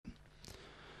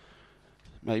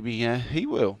maybe he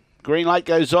will. Green light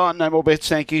goes on. No more bets,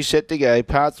 thank you. Set to go.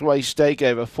 Pathway stake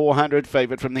over 400.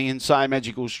 Favourite from the inside,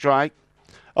 Magical Strike.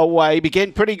 Away.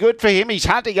 Began pretty good for him. He's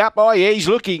hunting up. Oh, yeah, he's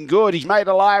looking good. He's made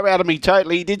a liar out of me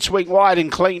totally. He did swing wide and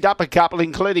cleaned up a couple,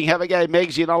 including Have a Go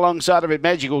Megsy and alongside of it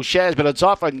Magical Shaz, but it's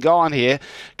off and gone here.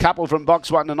 Couple from box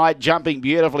one tonight jumping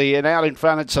beautifully, and out in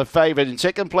front it's a favourite. In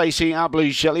second place here, our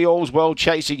Blue Shelley. All's well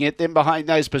chasing it. Then behind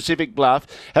those Pacific Bluff.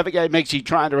 Have a Go Megsy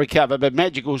trying to recover, but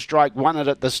Magical Strike won it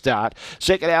at the start.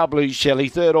 Second, our Blue Shelley.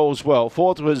 Third, All's well.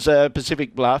 Fourth was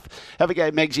Pacific Bluff. Have a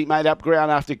Go Megsy made up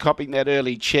ground after copying that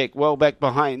early check. Well back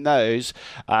behind those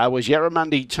was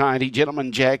Yarramundi Tiny,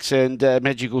 Gentleman Jacks, and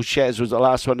Magical Shaz was the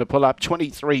last one to pull up.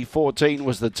 23.14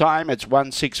 was the time. It's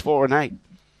 1.64 and 8.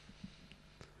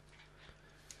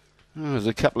 There's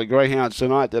a couple of greyhounds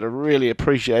tonight that have really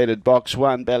appreciated box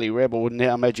one, Bally Rebel and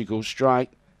now Magical Strike.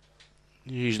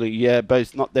 Usually,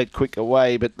 both not that quick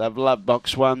away, but they've loved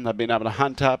box one. They've been able to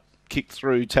hunt up, kick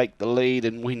through, take the lead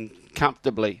and win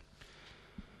comfortably.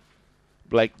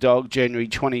 Black Dog, January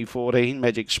 2014.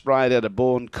 Magic Sprite out of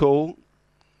Born Cool.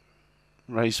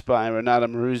 Raced by Renata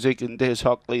Maruzic and Des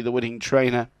Hockley, the winning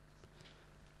trainer.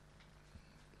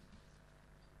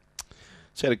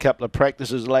 It's had a couple of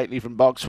practices lately from box